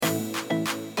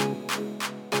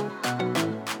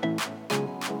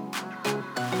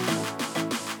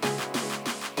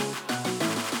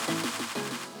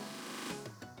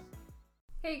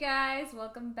guys,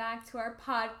 welcome back to our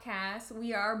podcast.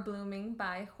 We are Blooming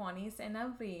by Juanis and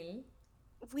Avril.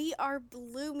 We are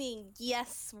blooming.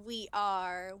 Yes, we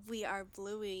are. We are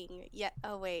blooming. Yeah.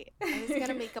 Oh, wait. I was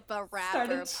gonna make up a rap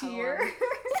Start or a a cheer. poem.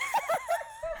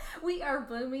 We are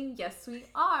blooming, yes, we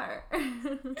are.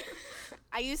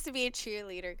 I used to be a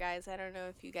cheerleader, guys. I don't know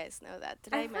if you guys know that.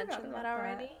 Did I I forgot mention that about that.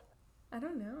 already? I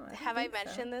don't know. I don't Have I think so.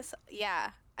 mentioned this? Yeah.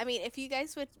 I mean, if you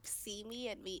guys would see me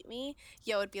and meet me,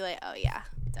 yo would be like, oh, yeah,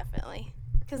 definitely.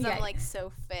 Because I'm Yeah. like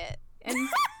so fit. And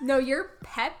no, you're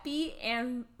peppy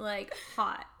and like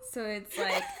hot. So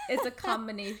it's a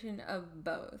combination of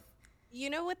both. You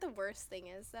know what the worst thing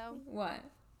is, though? What?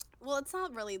 Well, it's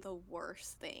not really the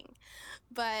worst thing,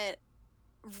 but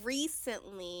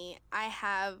recently I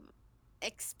have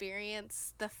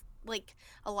experienced like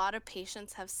a lot of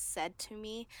patients have said to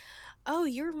me, "Oh,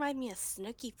 you remind me of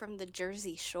Snooki from the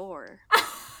Jersey Shore."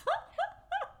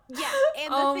 Yeah,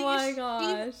 and the Oh thing is my she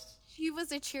gosh. she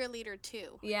was a cheerleader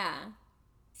too. Yeah.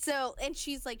 So, and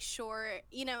she's like short,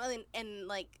 and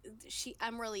like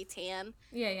I'm really tan,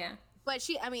 Yeah, yeah. but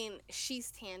I mean,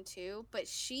 she's tan too, but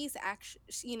she's actually,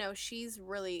 she's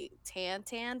really tan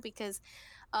because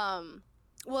um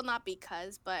well, not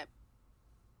because, but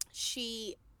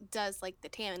she does like the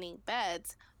tanning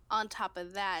beds. On top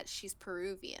of that, she's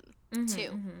Peruvian Mhm,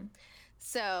 too. mhm.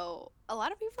 So a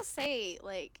lot of people say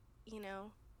like, you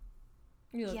know,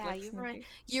 You look yeah, like Snooki.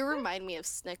 you remind me of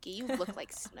Snooki. You look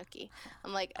like Snooki.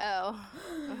 I'm like, oh,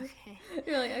 okay.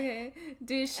 You're like, okay.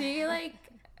 Dude, she like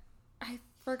I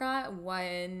forgot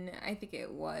when I think it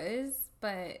was,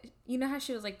 but you know how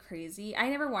she was like crazy? I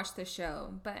never watched the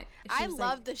show, but she I was like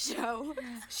love the show.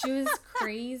 she was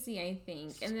crazy, I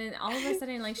think. And then all of a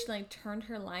sudden like she like turned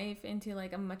her life into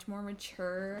like a much more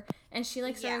mature and she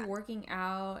like Yeah. started working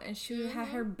out and she had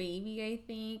her Mhm. baby, I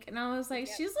think. And I was like,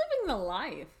 Yep. she's living the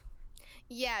life.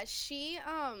 Yeah, she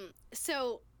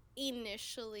so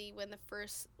initially when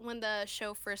the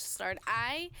show first started,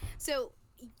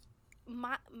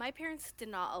 my parents did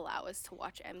not allow us to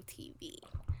watch MTV.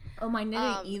 Oh, mine didn't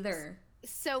Um either.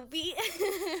 so we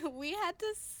we had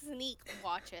to sneak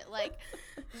watch it. Like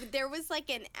there was like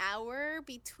an hour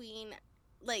between,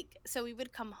 like, so we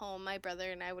would come home, my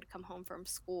brother and I would come home from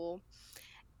school,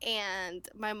 and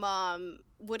my mom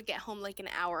would get home like an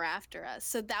hour after us.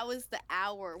 So that was the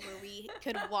hour where we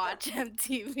could watch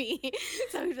MTV.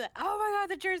 So we'd be like, "Oh my god,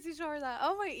 the Jersey Shore!" That,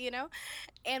 oh my,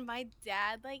 And my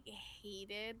dad like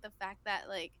hated the fact that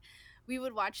like we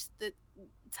would watch the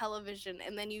television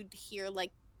and then you'd hear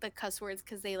like the cuss words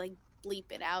because they like bleep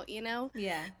it out, you know?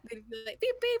 Yeah. They'd be like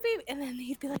beep beep beep, and then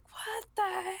he'd be like, "What the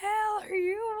hell are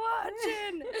you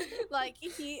watching?" Like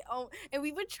and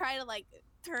we would try to like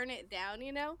turn it down,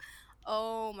 you know?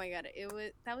 Oh my god,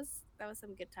 that was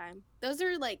some good time. Those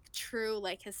are like true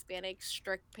like Hispanic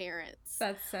strict parents.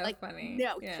 That's so Like, funny.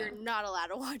 no, Yeah. you're not allowed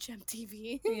to watch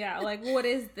MTV. Yeah, like what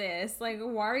is this? Like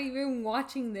why are you even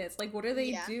watching this? Like what are they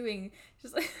Yeah. doing?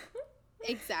 Just like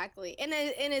Exactly. And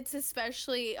it's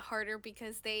especially harder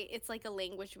because it's like a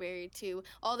language barrier too.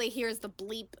 All they hear is the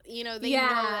bleep. They know that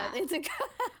yeah. it's a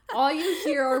All you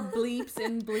hear are bleeps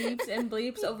and bleeps and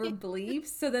bleeps over bleeps.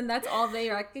 So then that's all they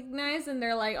recognize and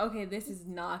they're like, "Okay, this is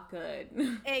not good."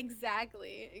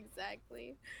 Exactly.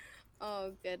 Exactly.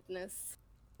 Oh goodness.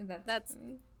 That's That's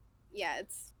funny. yeah,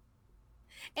 it's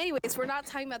anyways, we're not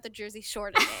talking about the Jersey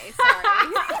Shore today. Sorry.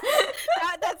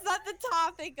 That's not the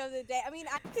topic of the day. I mean,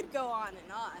 I could go on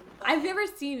and on, I've but never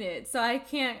seen it, so I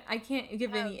can't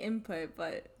give any okay. input,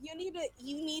 but You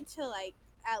need to like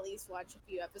at least watch a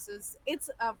few episodes. It's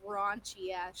a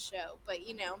raunchy ass show, but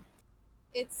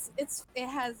it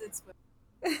has its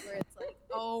moments where it's like,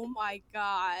 oh my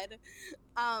god.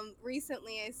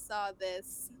 Recently I saw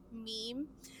this meme.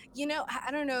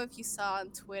 I don't know if you saw on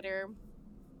Twitter.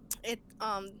 It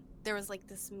there was like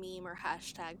this meme or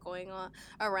hashtag going on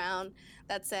around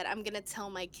that said, "I'm gonna tell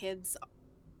my kids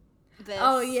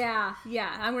oh this." yeah,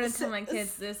 yeah. I'm gonna So, tell my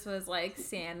kids this was like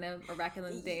Santa or back in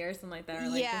the day or something like that, or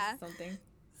like this yeah. is something.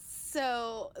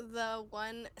 So the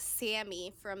one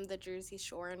Sammy from the Jersey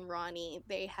Shore and Ronnie,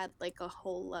 they had like a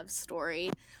whole love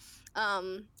story.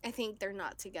 I think they're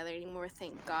not together anymore,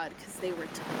 thank God, because they were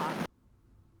taught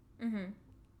Mhm.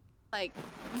 like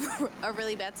a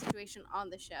really bad situation on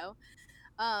the show.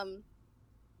 Um,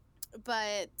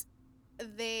 but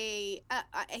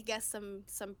I guess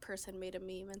some person made a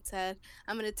meme and said,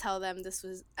 I'm gonna tell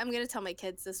my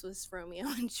kids this was Romeo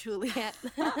and Juliet."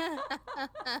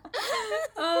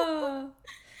 Oh.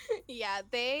 Yeah,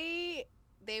 they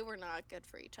were not good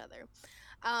for each other.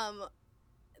 um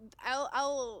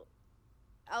I'll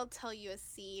I'll tell you a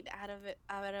scene out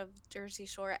of Jersey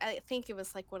Shore. I think it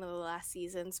was like one of the last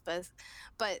seasons,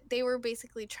 but they were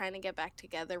basically trying to get back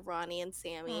together, Ronnie and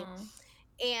Sammy, Oh,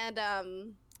 and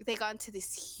they got into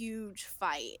this huge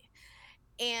fight.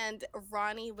 And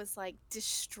Ronnie was like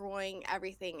destroying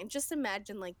everything. And just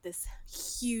imagine like this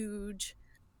huge,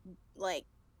 like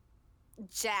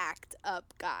jacked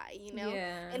up guy, you know?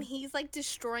 yeah. And he's like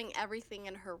destroying everything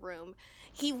in her room.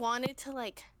 He wanted to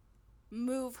like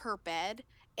move her bed,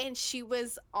 and she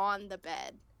was on the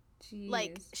bed.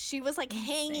 Like Jeez. she was like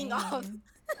hanging off. Insane.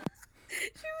 She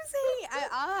was hanging.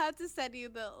 I'll have to send you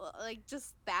the like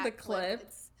just that The clip.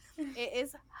 clip. It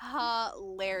is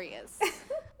hilarious.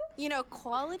 You know,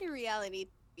 quality reality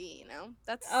TV, you know?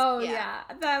 That's Oh yeah.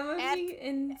 yeah, that would It be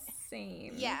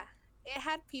insane. yeah. It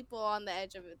had people on the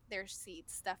edge of their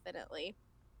seats, definitely.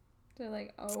 They're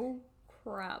like, oh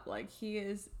crap, like he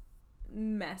is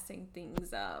messing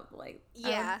things up. Like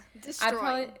Yeah, I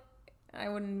probably destroying. I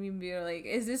wouldn't even be like,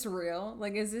 is this real?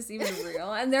 Like, is this even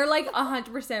real? And they're like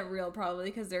 100% real probably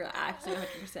because they're actually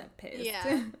 100% pissed.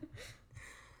 Yeah.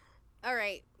 All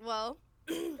right. Well,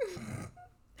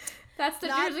 That's the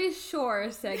not Jersey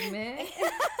Shore segment.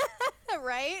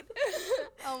 right?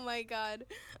 Oh my god.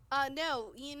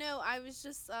 No, you know, I was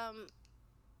just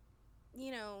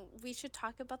you know, we should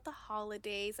talk about the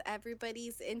holidays.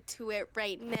 Everybody's into it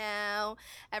right now.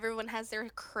 Everyone has their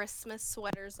Christmas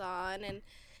sweaters on, and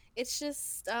it's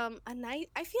just a night.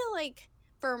 I feel like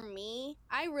for me,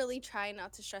 I really try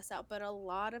not to stress out, but a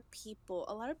lot of people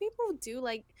do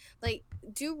like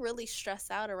do really stress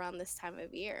out around this time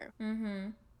of year. Mm-hmm.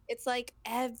 It's like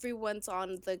everyone's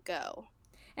on the go.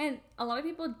 And a lot of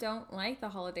people don't like the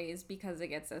holidays because they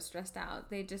get so stressed out.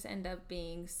 They just end up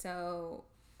being so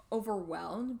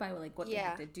overwhelmed by like what they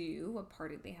have Yeah. to do, what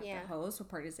party they have to Yeah. host, what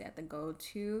parties they have to go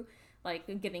to, like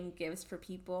getting gifts for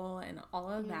people and all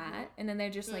of Mhm. that. And then they're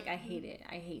just like, I hate Mhm. it.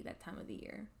 I hate that time of the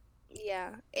year.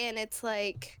 Yeah. And it's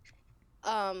like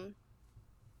um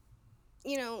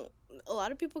you know, a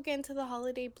lot of people get into the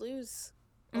holiday blues.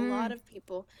 A lot Mm, of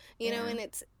people, you know, yeah. and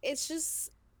it's just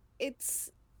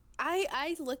it's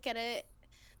I look at it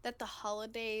that the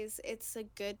holidays, it's a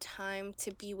good time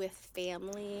to be with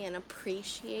family and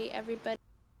appreciate everybody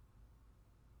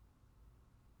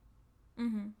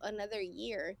Mm-hmm. another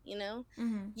year, you know?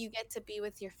 Mm-hmm. You get to be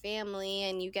with your family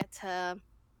and you get to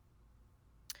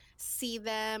see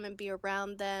them and be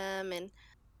around them and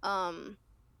um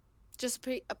just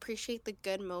appreciate the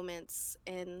good moments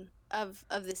in of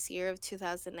this year of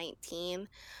 2019.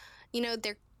 You know,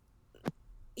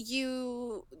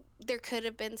 you there could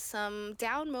have been some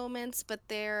down moments, but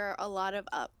there are a lot of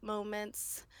up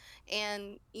moments,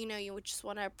 and you know, you would just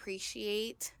want to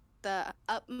appreciate the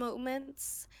up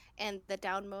moments and the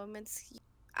down moments.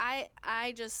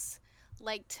 I just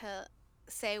like to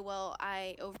say, well,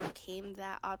 I overcame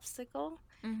that obstacle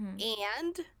Mm-hmm.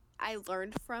 and I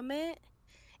learned from it.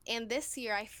 And this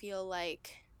year I feel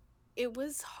like it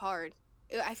was hard.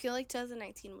 I feel like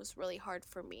 2019 was really hard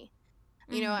for me.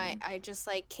 You know, Mm-hmm. I just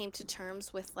like came to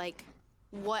terms with like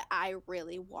what I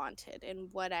really wanted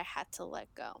and what I had to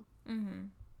let go. Mm-hmm.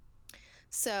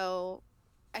 So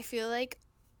I feel like,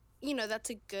 you know, that's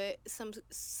a good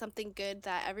something good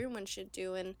that everyone should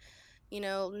do, and you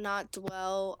know, not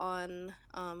dwell on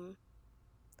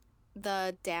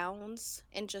the downs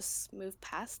and just move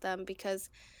past them, because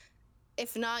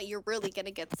if not, you're really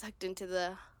gonna get sucked into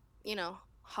the, you know,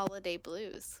 holiday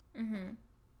blues. Mm-hmm.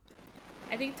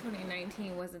 I think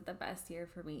 2019 wasn't the best year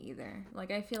for me either.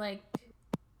 Like, I feel like,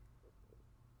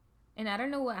 and I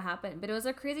don't know what happened, but it was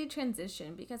a crazy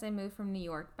transition because I moved from New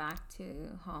York back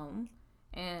to home.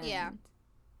 Yeah. And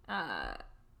uh,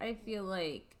 I feel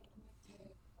like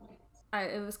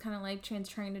it was kind of like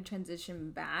trying to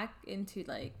transition back into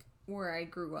like where I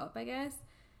grew up, I guess.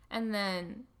 And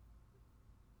then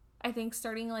I think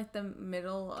starting like the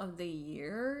middle of the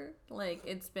year, like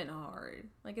it's been hard.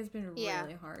 Like it's been Yeah.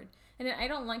 really hard. And I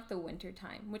don't like the winter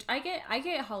time, which I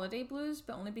get holiday blues,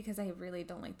 but only because I really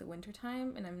don't like the winter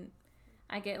time and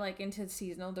I get like into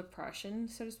seasonal depression,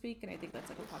 so to speak, and I think that's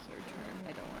like a popular term.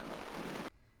 I don't want to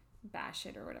like bash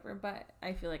it or whatever, but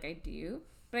I feel like I do.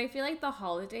 But I feel like the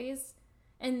holidays,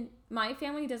 and my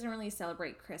family doesn't really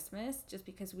celebrate Christmas just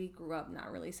because we grew up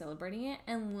not really celebrating it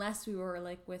unless we were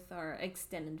like with our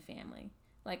extended family,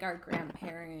 like our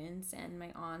grandparents and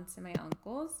my aunts and my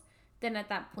uncles. Then at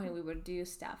that point we would do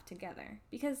stuff together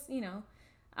because,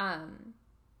 um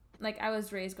like I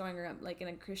was raised going up like in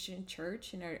a Christian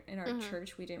church. In our Mhm.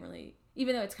 church we didn't really,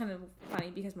 even though it's kind of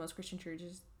funny because most Christian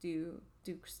churches do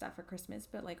stuff for Christmas,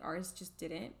 but like ours just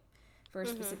didn't for Mhm.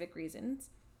 specific reasons.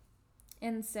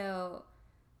 And so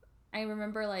I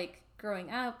remember like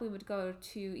growing up, we would go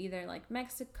to either like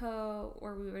Mexico,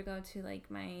 or we would go to like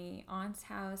my aunt's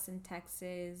house in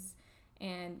Texas,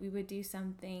 and we would do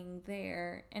something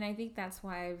there. And I think that's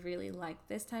why I really like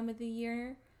this time of the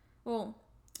year. Well,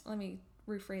 let me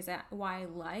rephrase that. Why I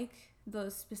like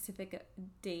those specific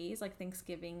days, like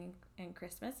Thanksgiving and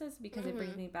Christmas, is because it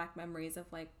brings me back memories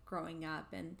of like growing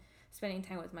up and spending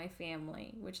time with my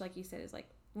family, which, like you said, is like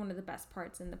one of the best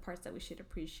parts and the parts that we should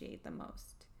appreciate the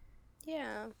most.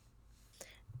 Yeah.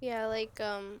 Yeah, like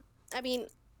I mean,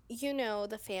 all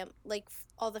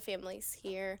the families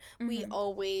here, we Mm-hmm.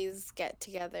 always get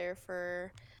together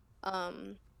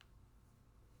um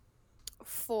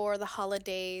for the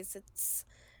holidays. It's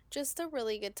just a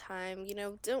really good time.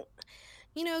 Don't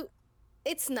you know,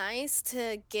 it's nice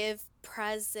to give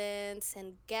presents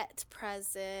and get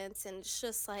presents, and it's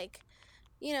just like,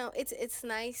 it's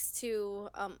nice to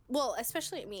well,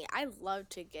 especially me. I love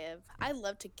to give. I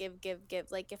love to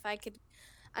give. Like, if I could,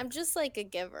 I'm just like a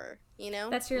giver,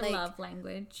 That's your Like, love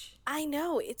language. I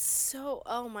know it's so,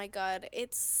 oh my God,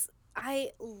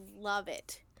 I love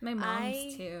it. My mom's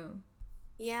I too.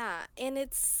 Yeah, and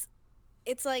it's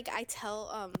like I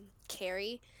tell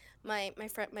Carrie, my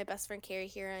best friend Carrie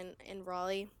here in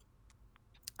Raleigh,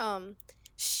 um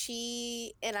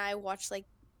she and I watch like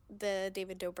the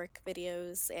David Dobrik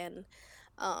videos, and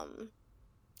um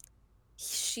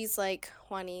she's like,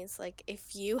 Juani's like,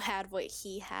 if you had what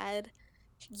he had,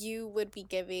 you would be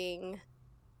giving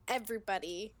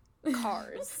everybody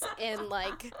cars and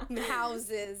like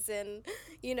houses and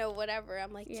whatever.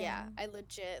 I'm like, Yeah. yeah, I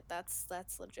legit, that's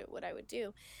legit what I would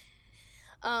do.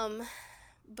 um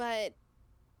but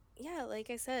yeah, like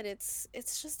I said, it's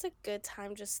just a good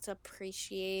time just to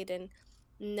appreciate and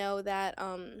know that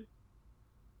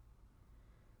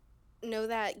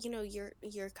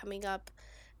you're coming up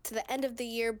to the end of the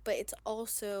year, but it's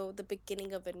also the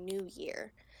beginning of a new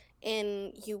year,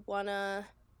 and you want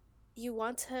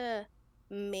to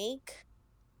make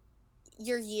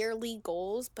your yearly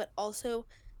goals, but also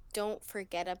don't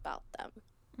forget about them.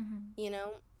 Mm-hmm. You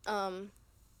know,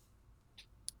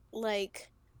 like,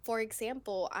 for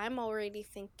example, I'm already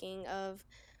thinking of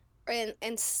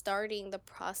and starting the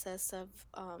process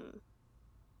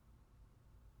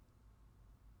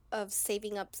of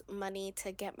saving up money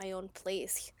to get my own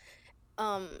place.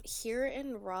 Here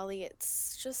in Raleigh,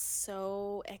 it's just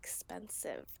so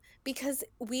expensive because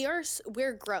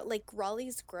like,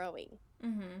 Raleigh's growing,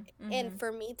 Mm-hmm. and Mm-hmm.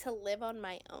 for me to live on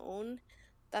my own,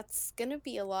 that's gonna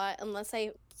be a lot unless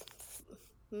I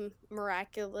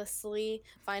miraculously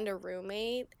find a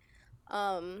roommate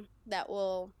that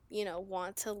will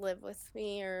want to live with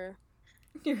me, or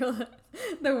You're like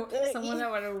someone that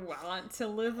would want to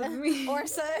live with me. or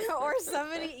so or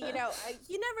somebody, you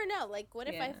never know, like, what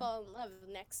if Yeah, I fall in love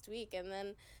next week, and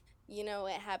then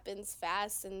it happens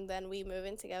fast, and then we move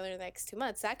in together the next 2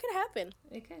 months? That could happen.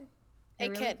 it could. It It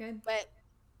really could. could. But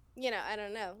I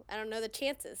don't know the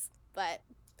chances, but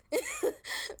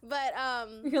but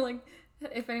You're like,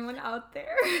 if anyone out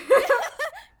there.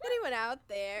 anyone out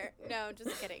there? No,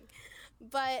 just kidding.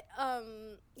 But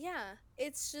yeah,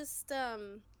 it's just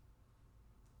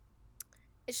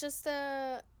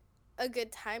a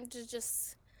good time to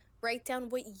just write down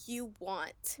what you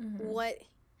want, Mm-hmm. what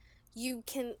you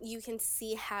can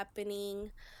see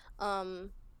happening.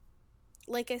 um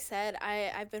like I said,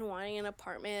 I've been wanting an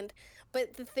apartment,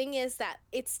 but the thing is that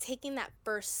it's taking that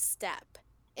first step,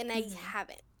 and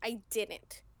Mm-hmm. I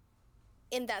didn't.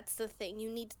 And that's the thing. You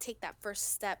need to take that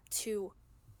first step to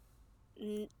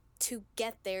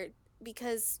get there,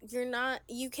 because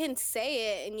you can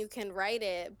say it and you can write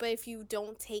it, but if you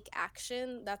don't take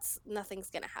action, nothing's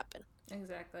going to happen.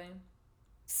 Exactly.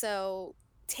 So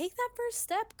take that first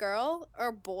step, girl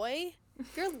or boy.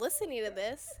 If you're listening to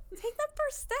this, take that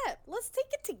first step. Let's take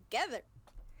it together.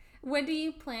 When do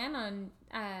you plan on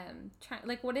trying?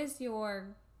 Like, what is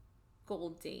your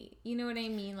goal date? You know what I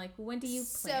mean? Like, when do you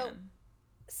So, plan?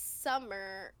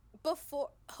 summer,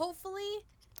 hopefully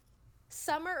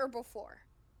summer or before.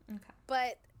 Okay.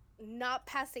 But not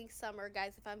passing summer,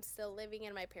 guys. If I'm still living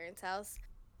in my parents' house,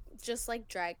 just like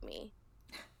drag me.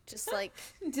 Just like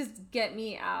Just get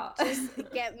me out. just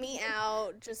get me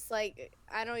out. Just like,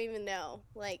 I don't even know.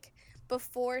 Like,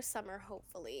 before summer,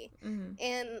 hopefully. Mm-hmm.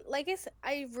 And like I said,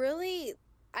 I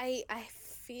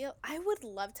feel I would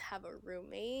love to have a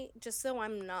roommate, just so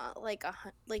I'm not like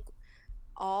like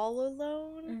all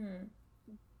alone.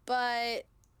 Mm-hmm. But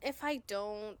if I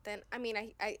don't, then I mean,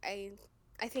 I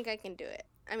think I can do it.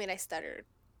 I mean, I stuttered.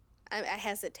 I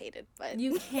hesitated, but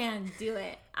You can do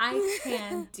it. I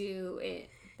can do it.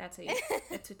 That's how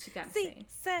that's what you gotta Sí, say.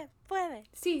 se puede.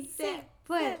 Sí, se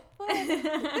puede.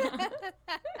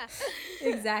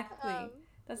 Exactly.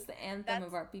 That's the anthem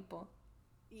of our people.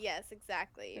 Yes,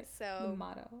 exactly. The So,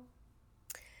 motto.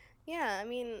 yeah, I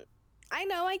mean, I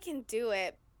know I can do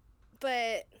it,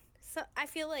 but I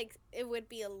feel like it would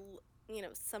be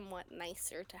somewhat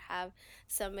nicer to have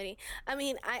somebody. I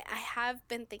mean, I have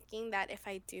been thinking that if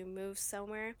I do move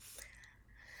somewhere,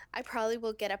 I probably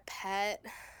will get a pet.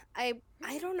 I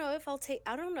don't know if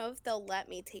I don't know if they'll let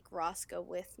me take Roscoe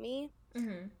with me.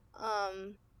 Mm-hmm.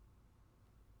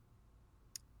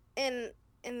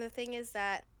 And the thing is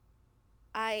that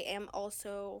I am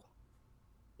also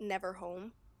never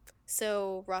home.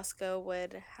 So Roscoe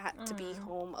would have to be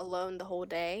home alone the whole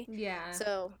day. Yeah.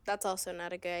 So that's also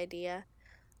not a good idea.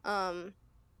 I've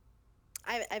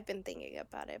been thinking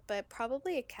about it, but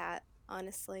probably a cat,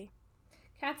 honestly.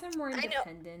 Cats are more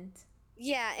independent.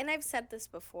 Yeah, and I've said this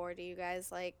before to you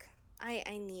guys, like, I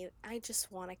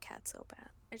just want a cat so bad.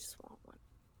 I just want one.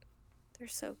 They're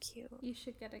so cute. You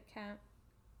should get a cat.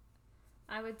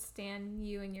 I would stand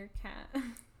you and your cat.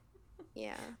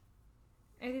 Yeah.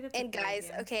 I think that's and guys,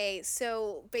 idea. Okay,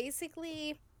 so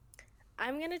basically,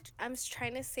 I'm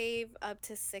trying to save up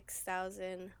to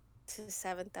 $6,000 to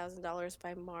 $7,000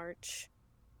 by March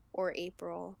or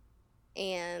April,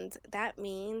 and that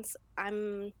means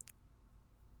I'm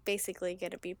basically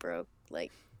gonna be broke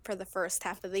like for the first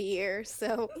half of the year.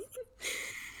 So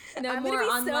no more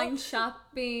online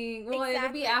shopping. Well, exactly.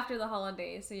 It'll be after the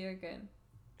holidays, so you're good.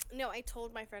 No, I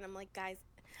told my friend, I'm like, guys,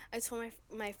 I told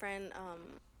my friend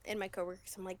and my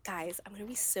coworkers, I'm like, guys, I'm gonna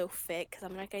be so fit because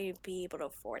I'm not gonna be able to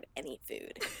afford any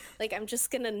food. Like, I'm just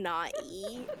gonna not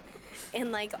eat,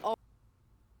 and like all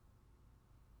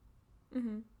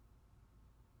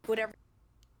whatever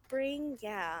bring,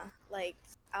 yeah, like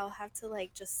I'll have to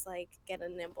like just like get a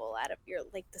nibble out of your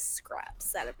like the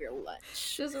scraps out of your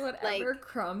lunch. Just whatever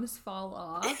crumbs fall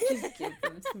off, just give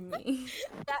them to me.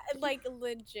 That like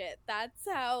legit. That's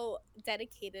how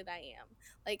dedicated I am.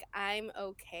 Like I'm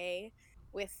okay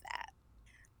with that.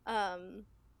 I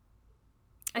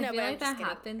feel like that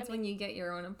happens when you get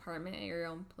your own apartment at your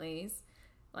own place.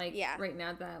 Like right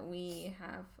now that we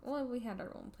have, well, we had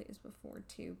our own place before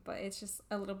too, but it's just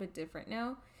a little bit different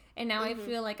now. And now I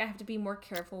feel like I have to be more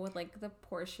careful with like the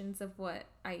portions of what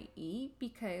I eat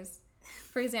because,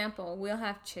 for example, we'll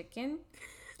have chicken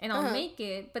and I'll make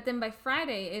it, but then by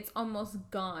Friday it's almost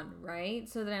gone, right?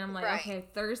 So then I'm like, okay,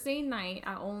 Thursday night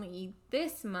I only eat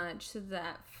this much so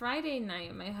that Friday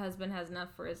night my husband has enough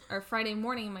for his, or Friday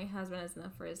morning my husband has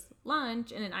enough for his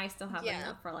lunch, and then I still have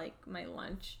enough for like my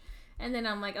lunch. And then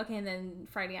I'm like, okay, and then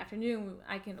Friday afternoon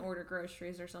I can order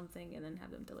groceries or something and then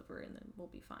have them deliver and then we'll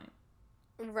be fine.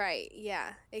 Right,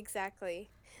 yeah,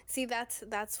 exactly. See, that's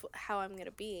how I'm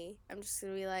gonna be. I'm just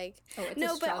gonna be like,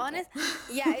 no, but honest,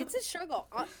 yeah, it's a struggle,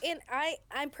 and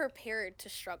I'm prepared to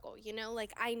struggle. You know,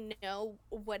 like I know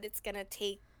what it's gonna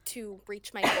take to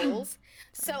reach my goals.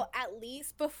 So at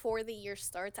least before the year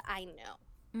starts, I know.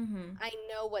 I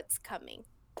know what's coming.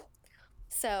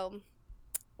 So,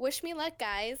 wish me luck,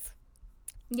 guys.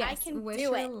 Yes, I can wish do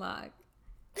you luck.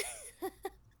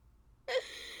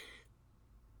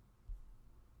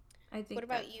 I think. What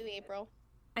about you, April?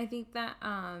 I think that,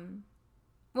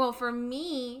 well, for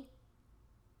me,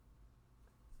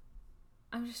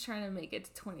 I'm just trying to make it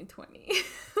to 2020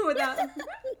 without,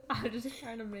 I'm just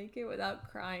trying to make it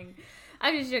without crying.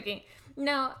 I'm just joking.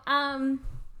 No,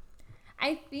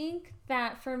 I think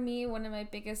that for me, one of my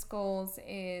biggest goals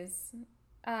is,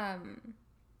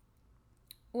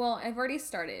 well, I've already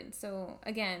started. So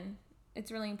again,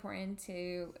 it's really important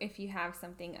to, if you have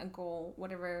something, a goal,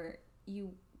 whatever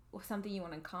something you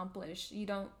want to accomplish, you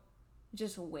don't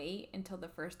just wait until the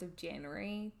 1st of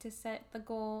January to set the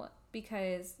goal,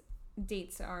 because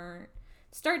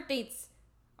start dates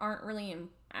aren't really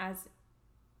as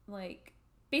like,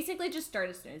 basically just start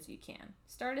as soon as you can.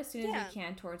 Start as soon as you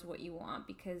can towards what you want,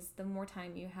 because the more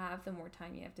time you have, the more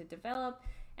time you have to develop,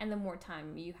 and the more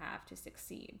time you have to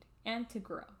succeed and to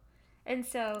grow. And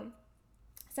so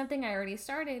something I already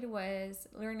started was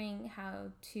learning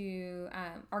how to,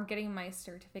 or getting my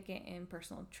certificate in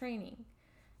personal training.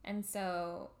 And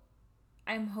so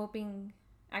I'm hoping,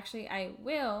 actually I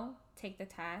will take the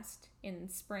test in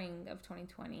spring of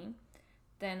 2020.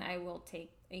 Then I will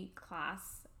take a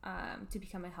class to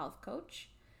become a health coach.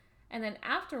 And then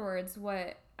afterwards,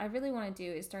 what I really want to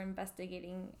do is start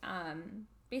investigating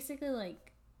basically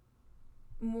like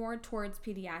more towards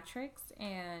pediatrics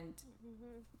and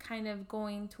kind of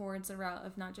going towards a route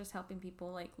of not just helping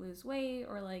people like lose weight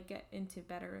or like get into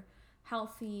better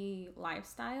healthy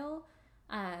lifestyle,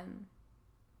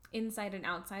 inside and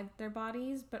outside their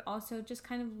bodies, but also just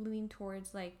kind of leaning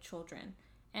towards like children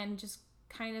and just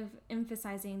kind of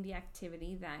emphasizing the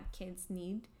activity that kids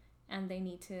need, and they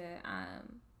need to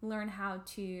learn how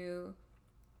to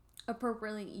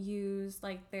appropriately use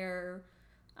like their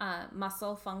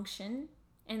muscle function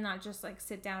and not just like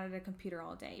sit down at a computer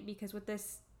all day, because with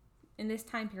this in this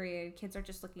time period kids are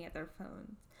just looking at their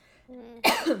phones.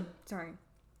 Sorry.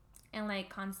 And like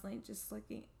constantly just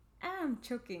looking. I'm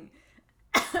choking.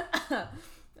 Oh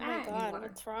my god,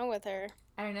 what's wrong with her?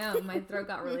 I don't know, my throat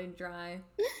got really dry.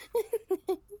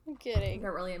 I'm kidding. I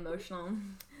got really emotional.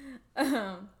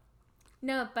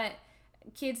 No, but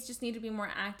kids just need to be more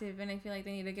active, and I feel like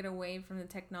they need to get away from the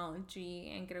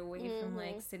technology and get away from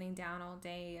like sitting down all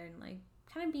day and like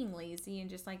kind of being lazy and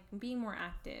just like being more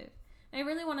active. And I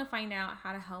really want to find out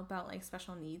how to help out like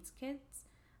special needs kids,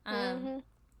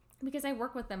 because I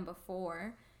worked with them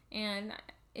before, and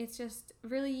it's just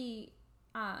really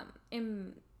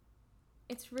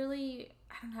it's really,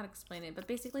 I don't know how to explain it, but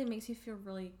basically it makes you feel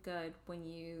really good when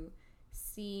you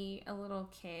see a little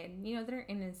kid, you know, they're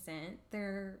innocent,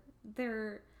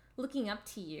 they're looking up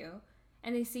to you,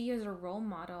 and they see you as a role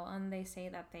model, and they say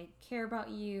that they care about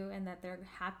you and that they're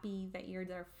happy that you're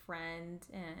their friend,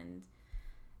 and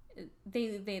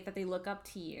they look up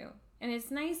to you. And it's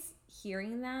nice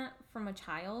hearing that from a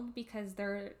child, because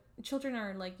their children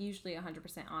are like usually 100%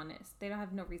 honest. They don't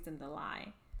have no reason to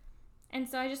lie. And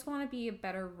so I just want to be a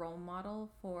better role model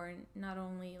for not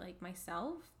only like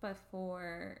myself, but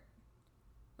for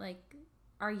like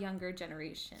our younger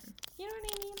generation. You know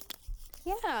what I mean?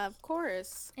 Yeah, of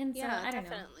course. And so yeah, I don't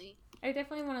definitely. know. I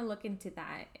definitely want to look into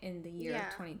that in the year of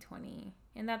 2020.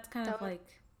 And that's kind of like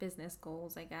business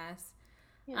goals, I guess.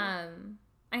 Yeah.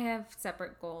 I have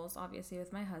separate goals, obviously,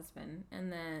 with my husband.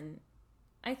 And then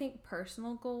I think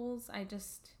personal goals, I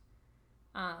just,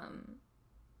 I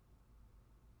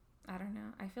don't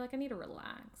know. I feel like I need to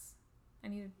relax. I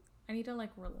need to like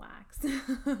relax.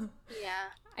 Yeah.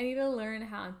 I need to learn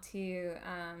how to,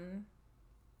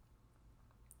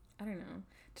 I don't know,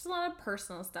 just a lot of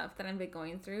personal stuff that I've been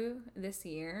going through this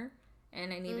year.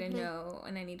 And I need to know,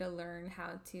 and I need to learn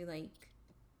how to like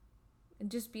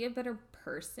just be a better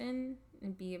person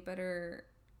and be a better,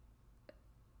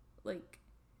 like,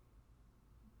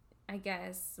 I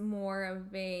guess, more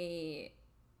of a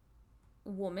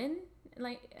woman,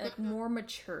 like more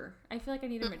mature. I feel like I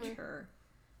need to mature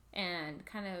and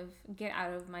kind of get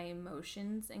out of my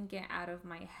emotions and get out of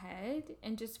my head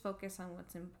and just focus on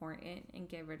what's important and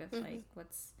get rid of like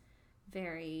what's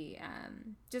very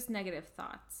just negative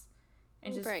thoughts,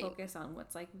 and just focus on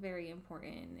what's like very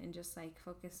important, and just like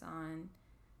focus on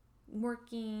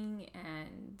working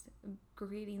and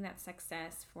creating that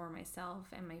success for myself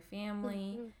and my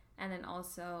family, and then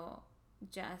also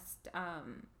just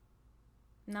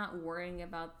not worrying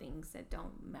about things that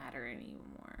don't matter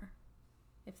anymore,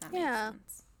 if that makes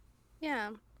sense.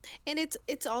 Yeah. And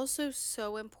it's also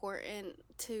so important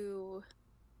to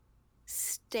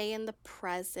stay in the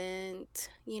present,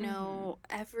 you know,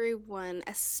 everyone,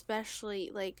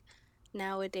 especially like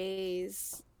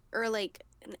nowadays, or like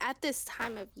at this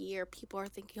time of year, people are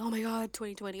thinking, oh my god,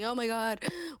 2020, oh my god,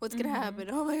 what's gonna happen,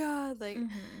 oh my god, like,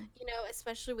 you know,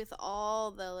 especially with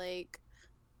all the like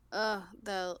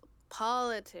the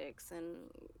politics and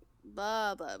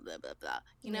blah blah blah blah blah,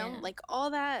 you know, like all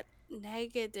that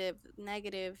negative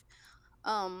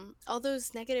all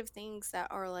those negative things that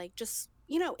are like just,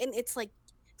 you know, and it's like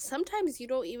sometimes you're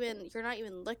not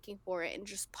even looking for it and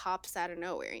just pops out of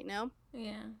nowhere, you know.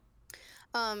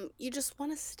 You just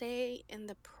want to stay in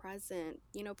the present,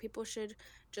 you know. People should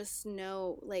just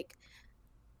know, like,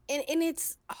 and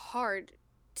it's hard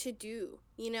to do,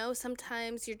 you know.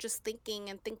 Sometimes you're just thinking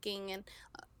and thinking, and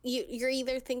you're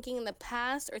either thinking in the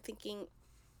past or thinking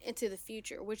into the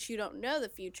future, which you don't know the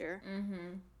future,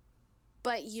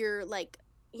 but you're like,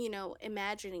 you know,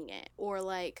 imagining it, or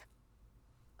like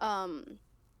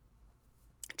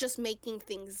just making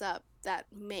things up that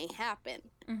may happen.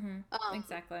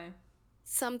 Exactly.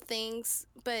 Some things,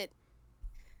 but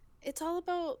it's all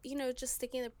about, you know, just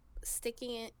sticking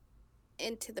it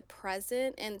into the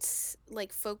present and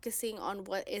like focusing on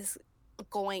what is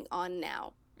going on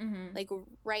now, like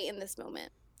right in this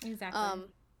moment. Exactly.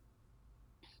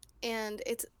 And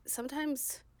it's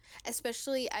sometimes,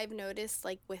 especially I've noticed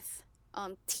like with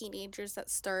teenagers that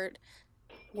start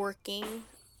working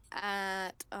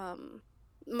at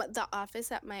the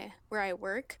office at where I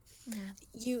work,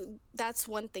 that's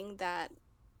one thing that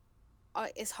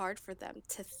is hard for them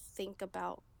to think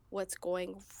about what's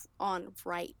going on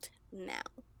right now.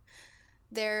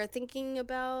 they're thinking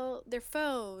about their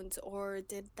phones, or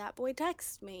did that boy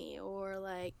text me, or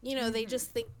like, they Mm-hmm.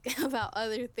 just think about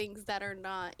other things that are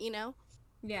not.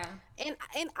 Yeah.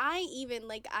 And I even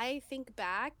like, I think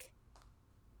back,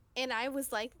 and I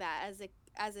was like that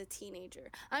as a teenager.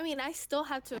 I mean, I still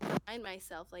have to remind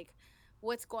myself like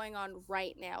what's going on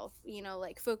right now,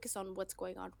 like focus on what's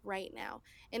going on right now.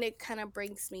 And it kind of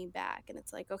brings me back, and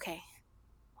it's like, okay,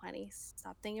 honey,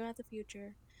 stop thinking about the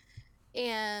future.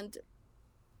 And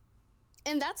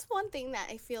that's one thing that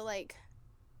I feel like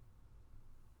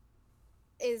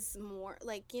is more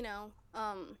like,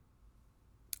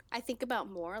 I think about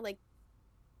more like,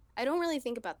 I don't really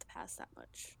think about the past that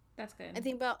much. That's good. I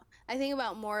think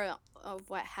about more of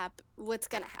what's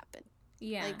gonna happen.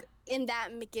 Yeah. Like, and that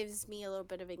gives me a little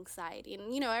bit of anxiety,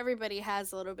 and everybody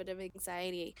has a little bit of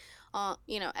anxiety,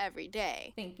 every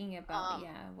day. Thinking about,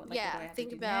 yeah, what do Yeah, I have to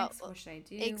think do about next? What should I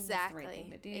do? What's the right thing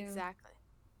exactly, to do? exactly.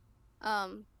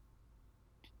 Um,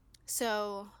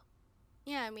 so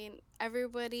yeah, I mean,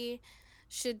 everybody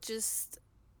should just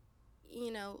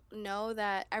know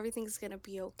that everything's gonna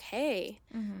be okay.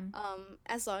 Mm-hmm.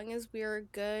 As long as we're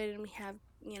good and we have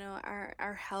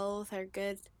our health, our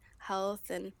good health,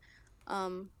 and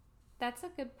um That's a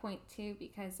good point too,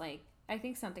 because like I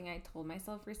think something I told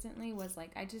myself recently was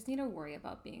like I just need to worry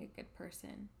about being a good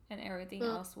person, and everything mm,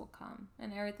 else will come.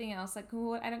 And everything else, like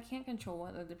what I don't can't control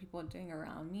what other people are doing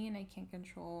around me, and I can't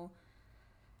control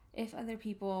if other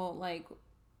people like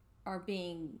are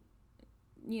being,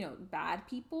 bad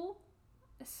people.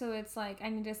 So it's like I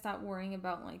need to stop worrying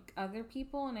about like other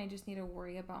people, and I just need to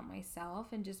worry about myself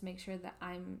and just make sure that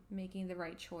I'm making the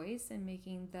right choice and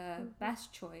making the mhm,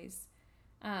 best choice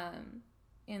um,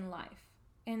 in life,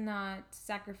 and not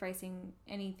sacrificing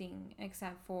anything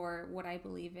except for what I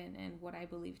believe in and what I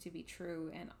believe to be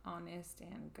true and honest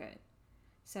and good.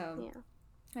 So yeah.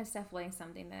 that's definitely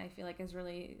something that I feel like is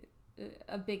really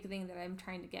a big thing that I'm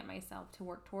trying to get myself to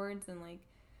work towards, and like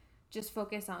just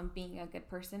focus on being a good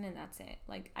person, and that's it.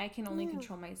 Like I can only Yeah.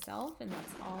 control myself, and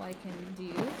that's all I can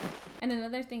do. And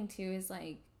another thing too is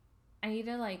like I need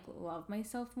to like love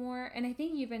myself more, and I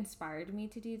think you've inspired me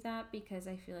to do that because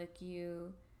I feel like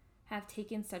you have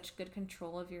taken such good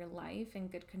control of your life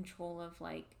and good control of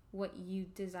like what you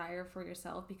desire for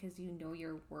yourself because you know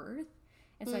your worth.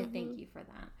 And so I thank Mhm. you for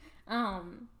that.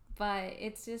 But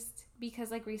it's just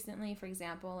because like recently, for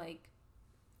example, like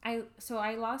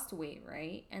I lost weight,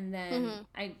 right? And then Mhm.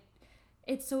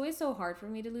 it's always so hard for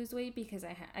me to lose weight because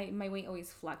I my weight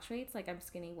always fluctuates. Like I'm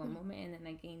skinny one Mhm. moment and then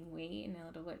I gain weight and a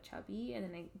little bit chubby and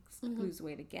then I Mhm. lose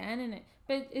weight again,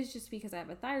 but it's just because I have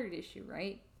a thyroid issue,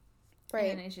 right? And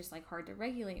then Right. it's just like hard to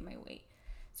regulate my weight.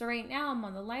 So right now I'm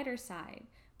on the lighter side.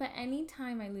 But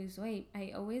anytime I lose weight,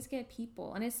 I always get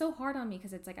people, and it's so hard on me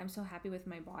because it's like I'm so happy with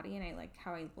my body and I like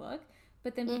how I look.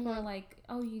 But then people are Mhm. like,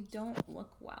 "Oh, you don't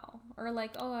look well," or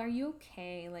like, "Oh, are you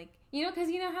okay?" Like, because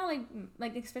you know how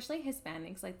like especially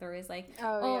Hispanics, like there is like,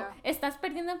 Oh "Oh, yeah. estás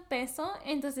perdiendo peso,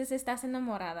 entonces estás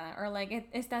enamorada," or like,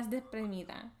 "Estás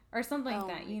deprimida," or something like Oh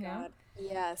that, my God.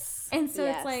 Yes. and so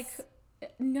it's like,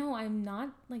 Yes. no, I'm not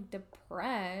like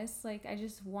depressed. Like, I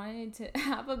just wanted to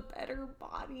have a better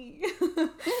body.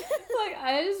 Like,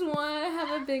 I just want to have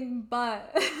a big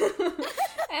butt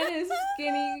and a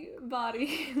skinny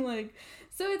body. Like,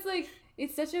 so it's like,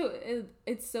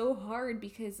 it's so hard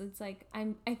because it's like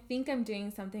I think I'm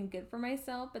doing something good for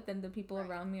myself, but then the people Right.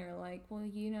 around me are like, well,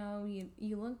 you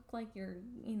look like you're,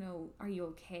 are you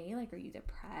okay? Like, are you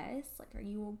depressed? Like, are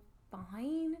you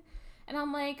fine? And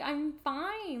I'm like, I'm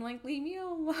fine. Like, leave me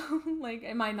alone. Like,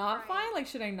 am I not Right. fine? Like,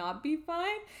 should I not be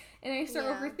fine? And I start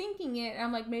Yeah. overthinking it. And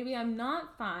I'm like, maybe I'm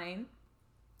not fine.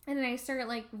 And then I start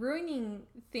like ruining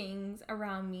things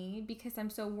around me because I'm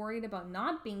so worried about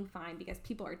not being fine because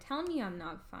people are telling me I'm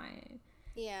not fine.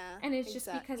 Yeah. And it's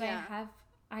just Exact. because Yeah.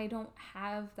 I don't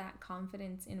have that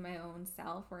confidence in my own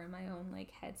self or in my own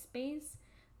like headspace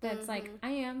that's like Mhm. I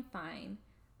am fine.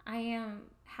 I am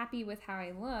happy with how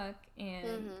I look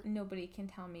and Mhm. nobody can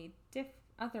tell me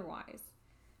otherwise.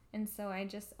 And so I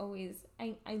just always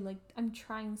I like I'm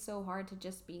trying so hard to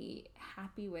just be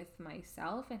happy with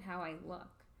myself and how I look.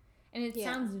 And it Yeah.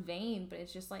 sounds vain, but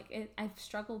it's just like I've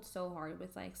struggled so hard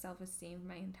with like self-esteem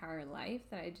my entire life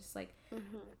that I just like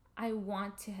Mhm. I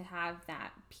want to have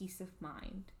that peace of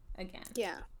mind again,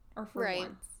 Yeah. or for Right.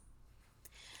 once.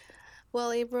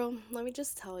 Well, April, let me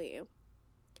just tell you,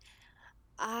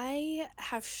 I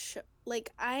have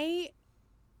like I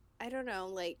don't know,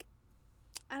 like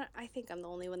I think I'm the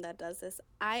only one that does this.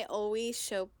 I always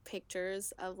show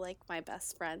pictures of like my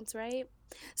best friends, right?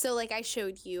 So like I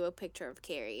showed you a picture of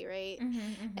Carrie, right?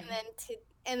 Mhm. And Mhm. then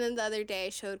And then the other day I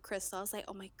showed Crystal, I was like,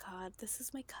 oh my God, this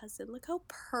is my cousin. Look how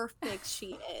perfect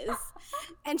she is.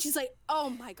 And she's like, oh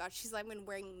my God. She's like, I'm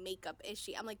wearing makeup. Is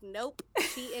she? I'm like, nope.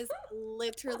 She is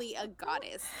literally a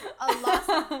goddess. A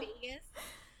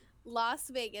Las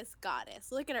Vegas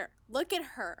goddess. Look at her. Look at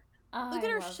her. Oh, Look I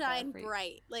at her love that shine for you.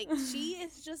 bright. Like, she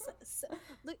is just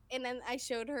look. And then I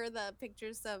showed her the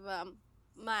pictures of the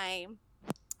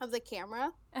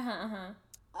camera. Oh,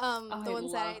 I The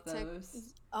ones that I love took.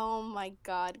 those. Oh my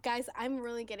God, guys, I'm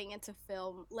really getting into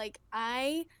film. Like,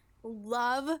 I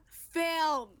love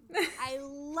film. I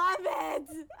love it.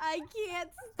 I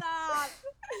can't stop.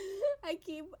 I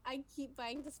keep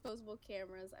buying disposable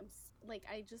cameras. Like,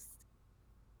 I just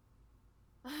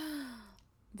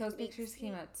Those it pictures makes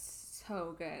came me out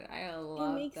so good. I it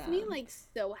love makes them. me like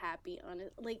so happy on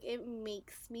it. Like, it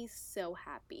makes me so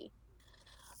happy.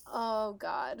 Oh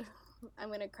God,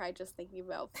 I'm gonna cry just thinking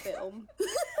about film.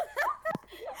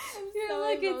 I feel So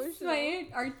like emotional. it's my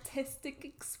artistic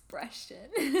expression.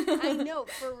 I know,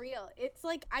 for real. It's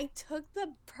like I took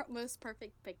the most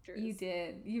perfect pictures. You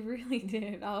did. You really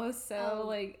did. I was so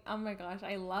like, oh my gosh,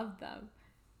 I love them.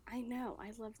 I know.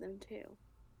 I love them too.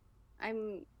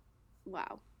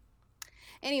 Wow.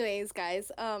 Anyways,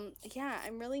 guys, yeah,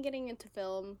 I'm really getting into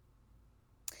film.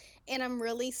 And I'm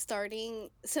really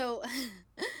starting. So,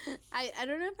 I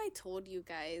don't know if I told you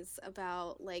guys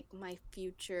about like my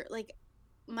future, like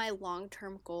my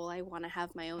long-term goal. I want to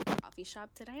have my own coffee shop.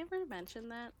 Did I ever mention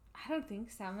that? I don't think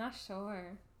so. I'm not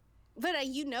sure. But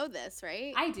you know this,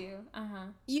 right? I do. Uh-huh.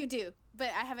 You do,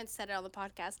 but I haven't said it on the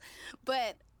podcast.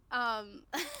 But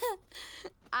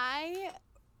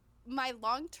my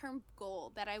long-term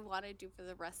goal that I want to do for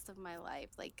the rest of my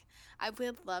life, like I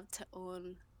would love to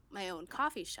own my own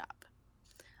coffee shop.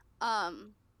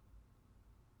 And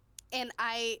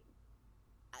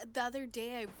the other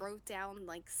day I wrote down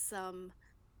like some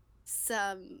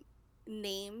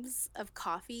names of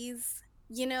coffees,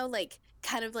 like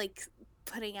kind of like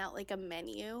putting out like a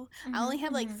menu. I only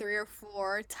have like 3 or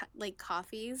 4 like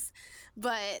coffees,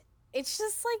 but it's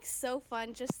just like so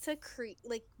fun just to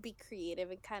be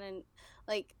creative and kind of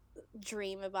like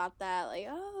dream about that, like,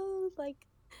 oh,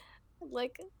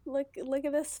 look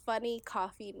at this funny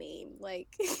coffee name, like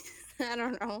I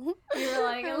don't know. You were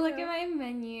like, look at my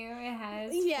menu. It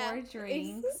has 4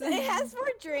 drinks. It has 4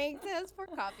 drinks. It has 4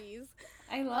 coffees.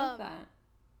 I love that.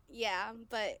 Yeah,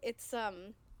 but it's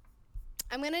I'm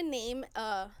gonna name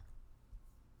a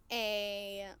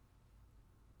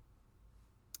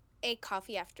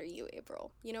coffee after you,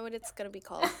 April. You know what it's gonna be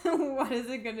called? What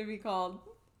is it gonna be called?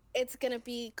 It's gonna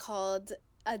be called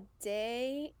A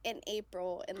Day in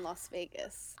April in Las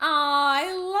Vegas. Oh,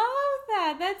 I love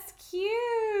that. That's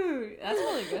cute. That's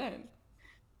really good.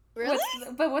 Really?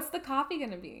 What's the coffee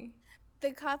gonna be?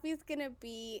 The coffee's gonna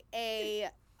be a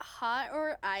hot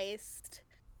or iced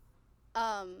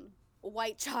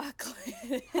white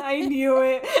chocolate. I knew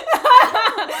it.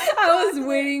 I was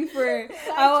waiting for it.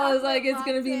 I was like, it's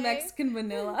gonna be Mexican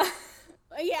vanilla.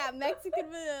 Yeah, Mexican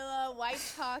vanilla, white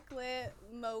chocolate,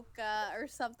 mocha, or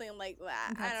something like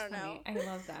that. That's I don't funny. know.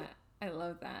 I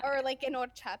love that. Or like an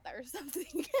horchata or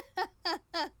something.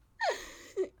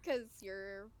 Because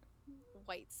you're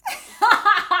white skin.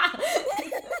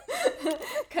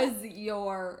 Because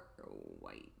you're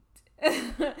white.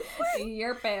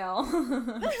 You're pale.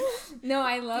 No,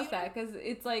 I love that because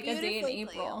it's like a day in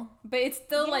April. But it's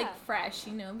still like fresh,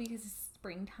 because it's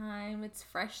springtime, it's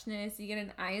freshness. You get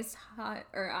an iced white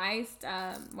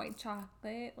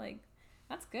chocolate. Like,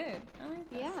 that's good. I like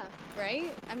that. Yeah,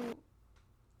 right? I'm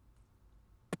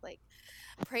like,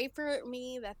 pray for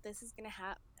me that this is gonna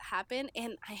happen.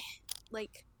 And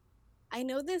I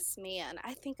know this man.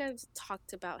 I think I've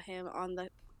talked about him on the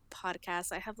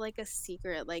podcast. I have like a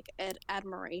secret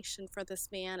admiration for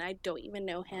this man. I don't even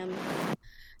know him.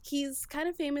 He's kind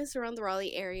of famous around the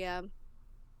Raleigh area.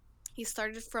 He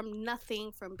started from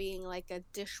nothing, from being like a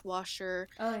dishwasher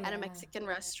at a Mexican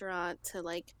restaurant to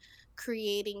like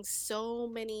creating so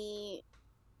many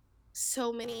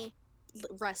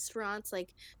restaurants,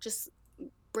 like just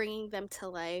bringing them to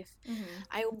life. Mm-hmm.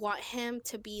 I want him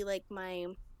to be like my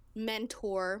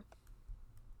mentor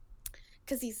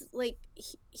because he's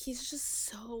just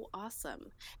so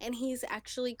awesome, and he's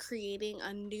actually creating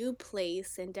a new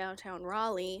place in downtown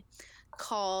Raleigh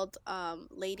called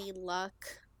Lady Luck.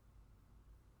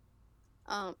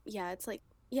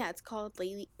 It's called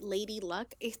Lady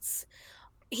Luck.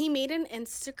 He made an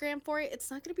Instagram for it.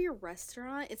 It's not gonna be a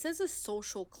restaurant. It says a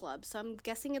social club, so I'm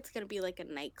guessing it's gonna be like a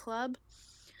nightclub.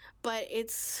 But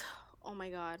it's, oh my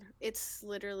God, it's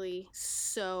literally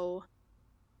so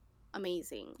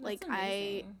amazing. That's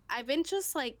amazing. I've been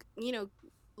just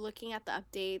looking at the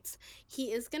updates.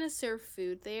 He is gonna serve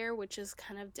food there, which is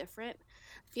kind of different.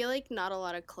 I feel like not a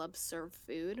lot of clubs serve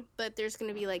food, but there's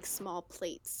gonna be like small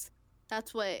plates.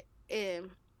 That's what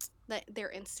that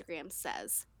their Instagram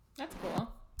says. That's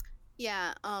cool.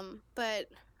 Yeah, but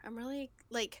I'm really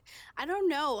like, I don't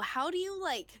know. How do you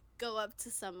like go up to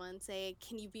someone and say,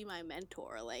 "Can you be my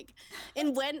mentor?" Like,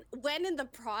 and when in the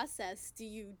process do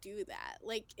you do that?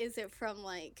 Like, is it from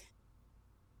like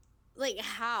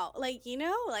how? Like,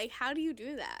 like how do you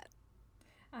do that?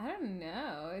 I don't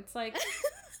know. It's like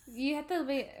you have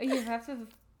to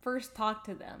first talk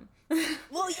to them.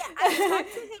 Well, yeah,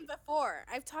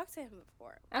 I've talked to him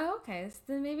before. Oh, okay. So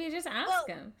then maybe just ask Well,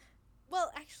 him.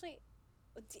 well, actually,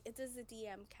 does the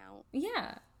DM count?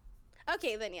 Yeah.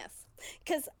 Okay, then yes.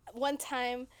 Because one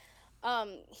time,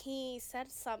 he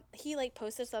said he like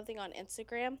posted something on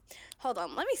Instagram. Hold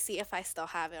on, let me see if I still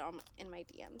have it in my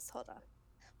DMs. Hold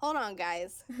on,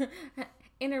 guys.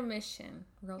 Intermission.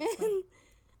 Real quick.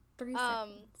 3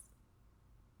 seconds.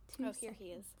 2 Here seconds.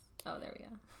 he is. Oh, there we go.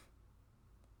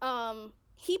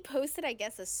 He posted, I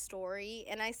guess, a story,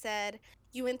 and I said,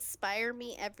 "You inspire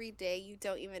me every day. You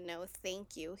don't even know.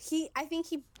 Thank you." I think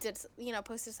he did,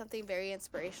 posted something very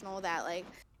inspirational that like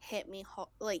hit me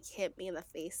in the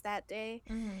face that day.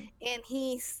 Mm-hmm. And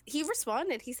he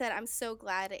responded. He said, "I'm so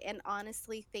glad, and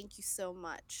honestly, thank you so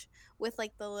much," with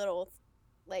like the little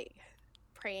like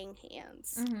praying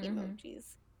hands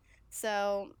emojis.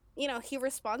 So, he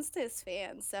responds to his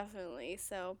fans definitely.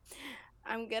 So,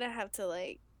 I'm gonna have to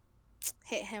like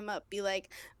hit him up, be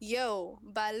like, "Yo,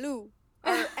 Balu,"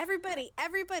 or everybody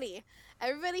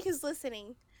who's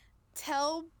listening,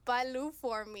 tell Balu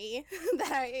for me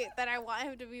that I want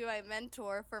him to be my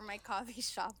mentor for my coffee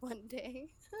shop one day.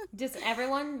 Just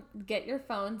everyone get your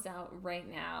phones out right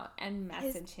now and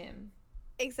message him.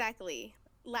 Exactly.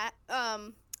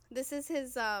 This is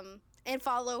his and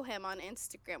follow him on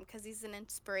Instagram because he's an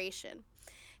inspiration.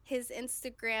 His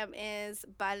Instagram is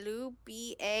Balu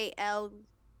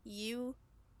Balu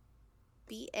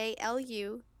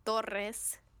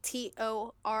Torres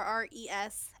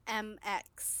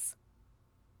TORRESMX.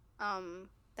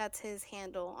 That's his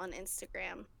handle on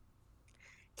Instagram.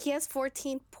 He has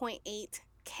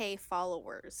 14.8K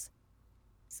followers.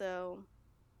 So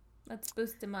let's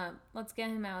boost him up. Let's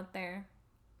get him out there.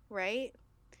 Right?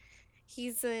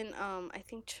 He's in I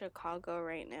think Chicago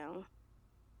right now.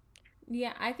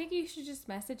 Yeah, I think you should just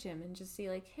message him and just see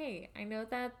like, "Hey, I know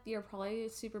that you're probably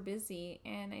super busy,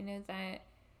 and I know that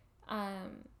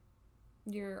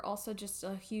you're also just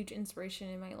a huge inspiration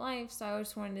in my life, so I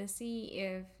just wanted to see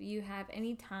if you have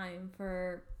any time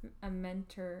for a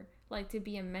mentor, like to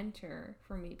be a mentor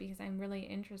for me, because I'm really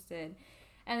interested."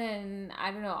 And then,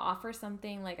 I don't know, offer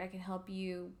something like I can help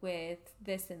you with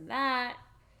this and that.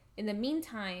 In the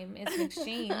meantime, it's an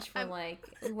exchange for like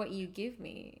what you give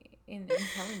me in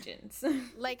intelligence.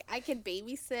 Like I could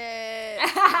babysit.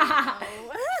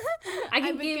 I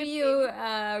can give you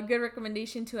a good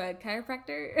recommendation to a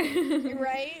chiropractor.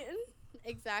 Right?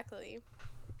 Exactly.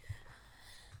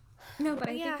 No, but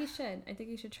I think you should. I think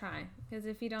you should try. Because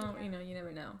if you don't, you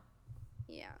never know.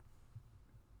 Yeah.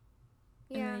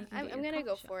 Yeah, I'm going to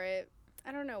go for it.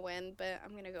 I don't know when, but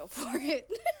I'm going to go for it.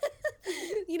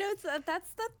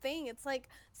 That's the thing. It's like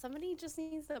somebody just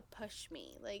needs to push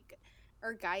me, like,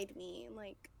 or guide me.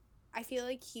 Like, I feel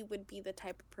like he would be the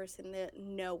type of person to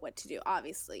know what to do,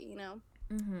 obviously,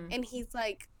 Mm-hmm. And he's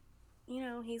like,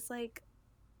 he's like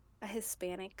a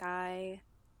Hispanic guy.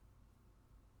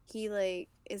 He like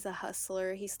is a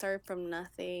hustler. He started from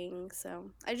nothing.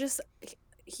 So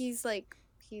he's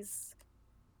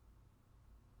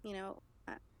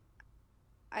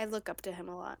I look up to him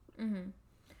a lot. Mm-hmm.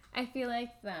 I feel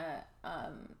like that,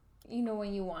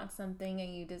 when you want something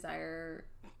and you desire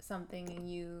something, and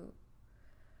you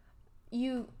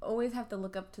always have to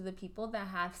look up to the people that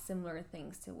have similar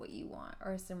things to what you want,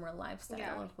 or a similar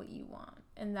lifestyle of what you want.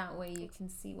 And that way you can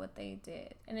see what they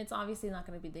did. And it's obviously not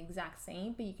going to be the exact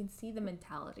same, but you can see the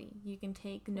mentality. You can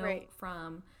take note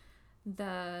from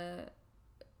the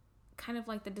kind of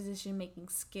like the decision-making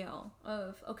skill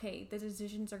of, okay, the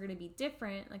decisions are going to be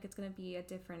different. Like, it's going to be a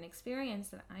different experience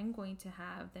that I'm going to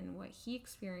have than what he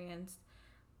experienced.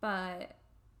 But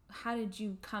how did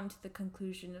you come to the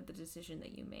conclusion of the decision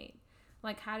that you made?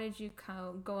 Like, how did you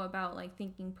go about, like,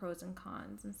 thinking pros and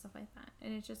cons and stuff like that?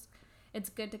 And it's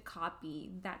good to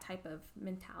copy that type of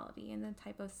mentality and the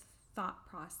type of thought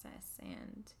process,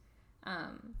 and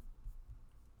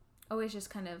always just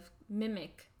kind of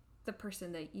mimic the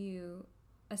person that you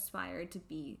aspire to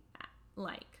be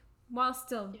like, while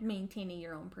still maintaining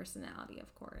your own personality,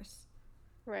 of course.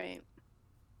 Right.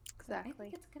 Exactly. I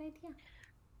think it's a good idea.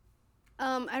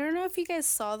 I don't know if you guys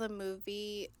saw the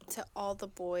movie To All the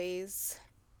Boys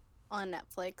on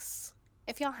Netflix.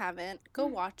 If y'all haven't, go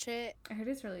watch it. I heard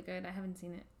it's really good. I haven't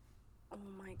seen it. Oh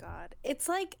my god. It's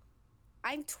like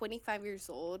I'm 25 years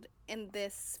old and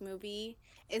this movie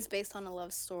is based on a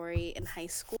love story in high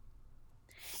school.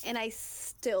 And I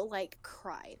still like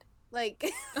cried.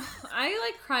 Like I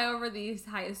like cry over these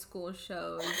high school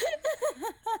shows.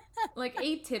 Like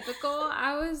Atypical,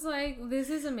 I was like, this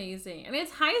is amazing. And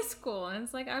it's high school, and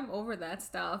it's like, I'm over that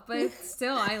stuff. But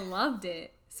still, I loved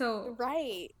it. So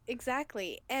right,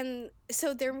 exactly. And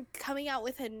so they're coming out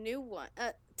with a new one.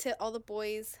 To All the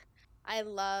Boys I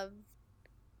Love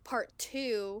Part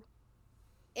 2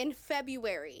 in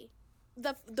February.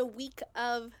 The week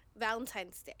of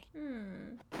Valentine's Day.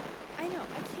 I know,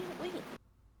 I can't wait.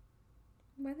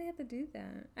 Why do they have to do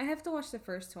that? I have to watch the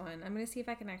first one. I'm going to see if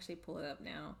I can actually pull it up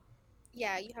now.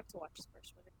 Yeah, you have to watch the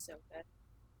first one. It's so good.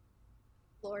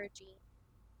 Laura Jean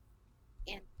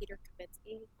and Peter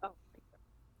Kavitsky. Oh my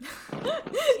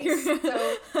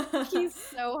god. He's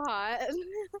so hot.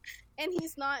 And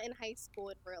he's not in high school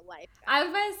in real life. I was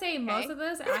about to say, most of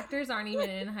those actors aren't even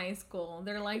in high school.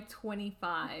 They're like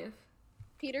 25.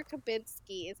 Peter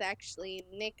Kavitsky is actually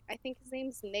Nick, I think his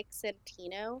name's Nick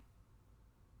Santino.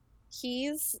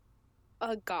 He's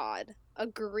a god, a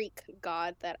Greek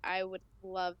god that I would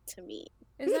love to meet.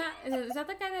 Is that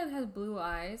the guy that has blue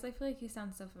eyes? I feel like he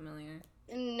sounds so familiar.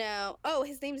 No. Oh,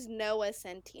 his name's Noah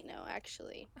Centino,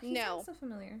 actually. He sounds so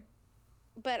familiar.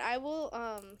 But I will,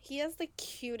 he has the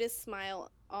cutest smile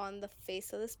on the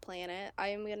face of this planet. I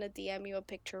am gonna DM you a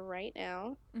picture right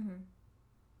now. Mm-hmm.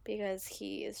 Because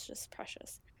he is just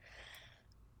precious.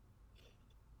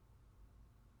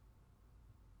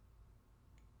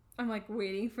 I'm like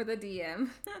waiting for the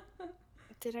DM.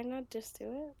 Did I not just do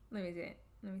it? Let me do it.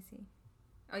 Let me see.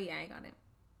 Oh yeah, I got it.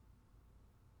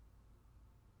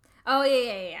 Oh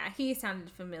yeah. He sounded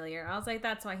familiar. I was like,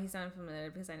 that's why he sounded familiar,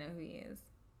 because I know who he is.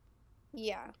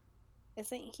 Yeah.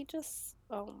 Isn't he just...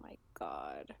 Oh my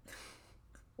god.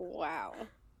 Wow.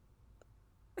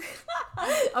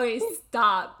 Okay,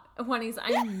 stop. Juani's,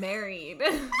 I'm married.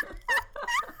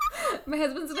 My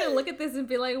husband's gonna look at this and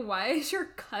be like, why is your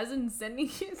cousin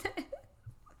sending you that?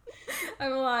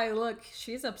 I'm like, look,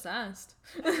 she's obsessed.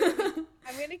 I'm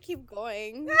gonna keep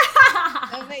going.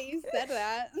 I bet you said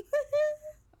that.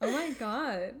 Oh my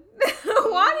god.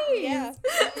 Juani! Yeah.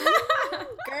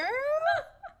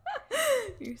 Girl!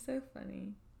 You're so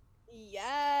funny.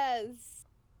 Yes.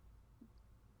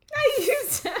 I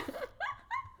used to.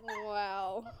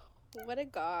 Wow. What a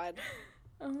god.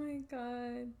 Oh my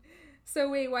god. So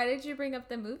wait, why did you bring up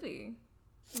the movie?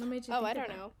 What made you think I of don't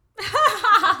that? know.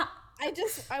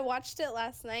 I watched it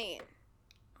last night.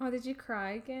 Oh, did you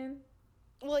cry again?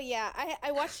 Well, yeah,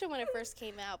 I watched it when it first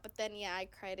came out, but then, yeah, I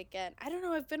cried again. I don't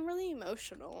know, I've been really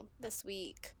emotional this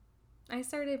week. I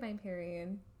started my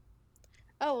period.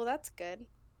 Oh, well, that's good.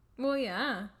 Well,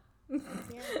 yeah. Yeah.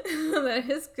 That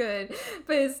is good.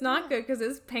 But it's not good because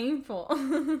it's painful.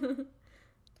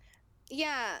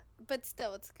 Yeah, but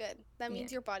still, it's good. That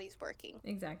means your body's working.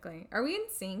 Exactly. Are we in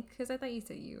sync? Because I thought you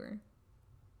said you were.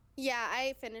 Yeah,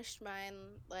 I finished mine,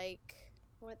 like,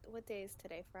 what day is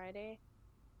today? Friday?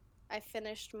 I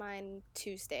finished mine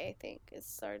Tuesday, I think. It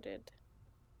started,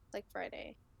 like,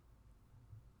 Friday.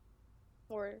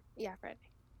 Or, yeah, Friday.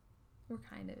 We're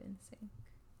kind of in sync.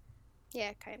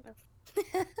 Yeah, kind of.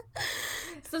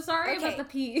 So sorry about the the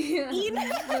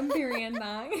period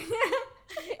knock.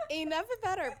 Enough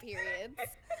about our periods.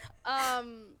 I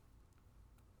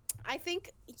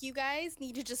think you guys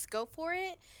need to just go for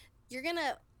it. You're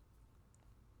gonna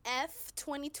F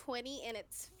 2020 in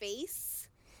its face,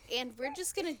 and we're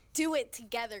just gonna do it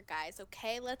together, guys.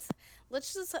 Okay? Let's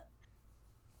just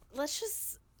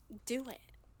do it.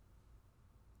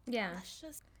 Yeah. Let's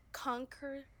just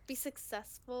conquer, be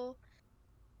successful,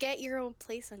 get your own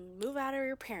place, and move out of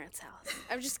your parents' house.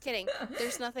 I'm just kidding.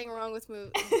 There's nothing wrong with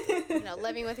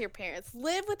living with your parents.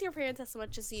 Live with your parents as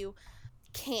much as you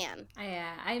can.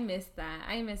 Yeah, I miss that.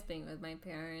 I miss being with my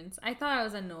parents. I thought I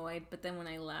was annoyed, but then when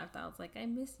I left, I was like, I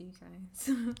miss you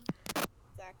guys.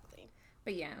 Exactly.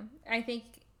 But yeah, I think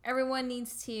everyone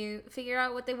needs to figure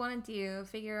out what they want to do,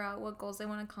 figure out what goals they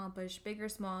want to accomplish, big or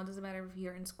small. It doesn't matter if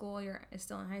you're in school, you're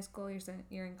still in high school,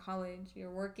 you're in college,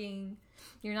 you're working,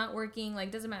 you're not working, like,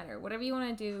 doesn't matter. Whatever you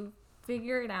want to do,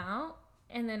 figure it out,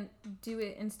 and then do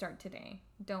it and start today.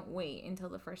 Don't wait until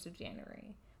the 1st of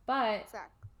January. But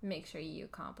make sure you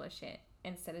accomplish it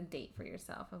and set a date for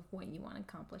yourself of when you want to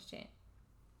accomplish it.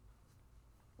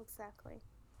 Exactly.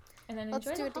 And then let's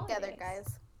do it together, guys.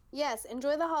 Yes,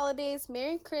 enjoy the holidays.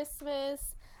 Merry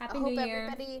Christmas. Happy New Year.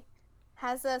 Everybody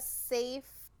has a safe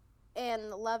and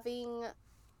loving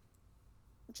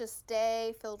just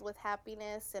day filled with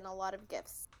happiness and a lot of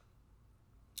gifts.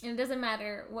 And it doesn't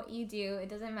matter what you do. It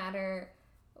doesn't matter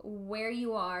where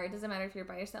you are. It doesn't matter if you're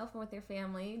by yourself or with your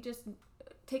family. Just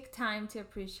take time to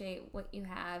appreciate what you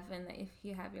have, and if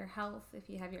you have your health, if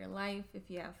you have your life, if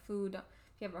you have food, if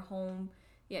you have a home,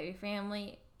 you have your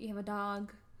family, you have a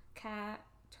dog, cat,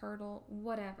 turtle,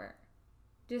 whatever.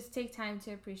 Just take time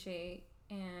to appreciate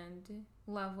and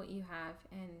love what you have,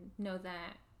 and know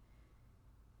that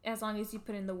as long as you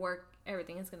put in the work,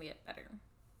 everything is going to get better.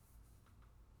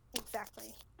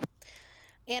 Exactly.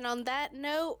 And on that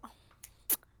note,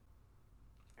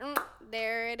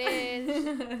 there it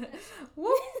is.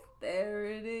 Whoop, there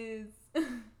it is.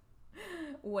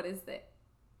 What is it?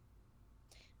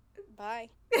 Bye.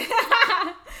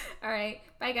 All right.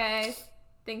 Bye, guys.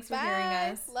 Thanks for Bye.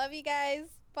 hearing us. Love you guys.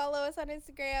 Follow us on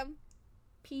Instagram.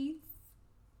 Peace.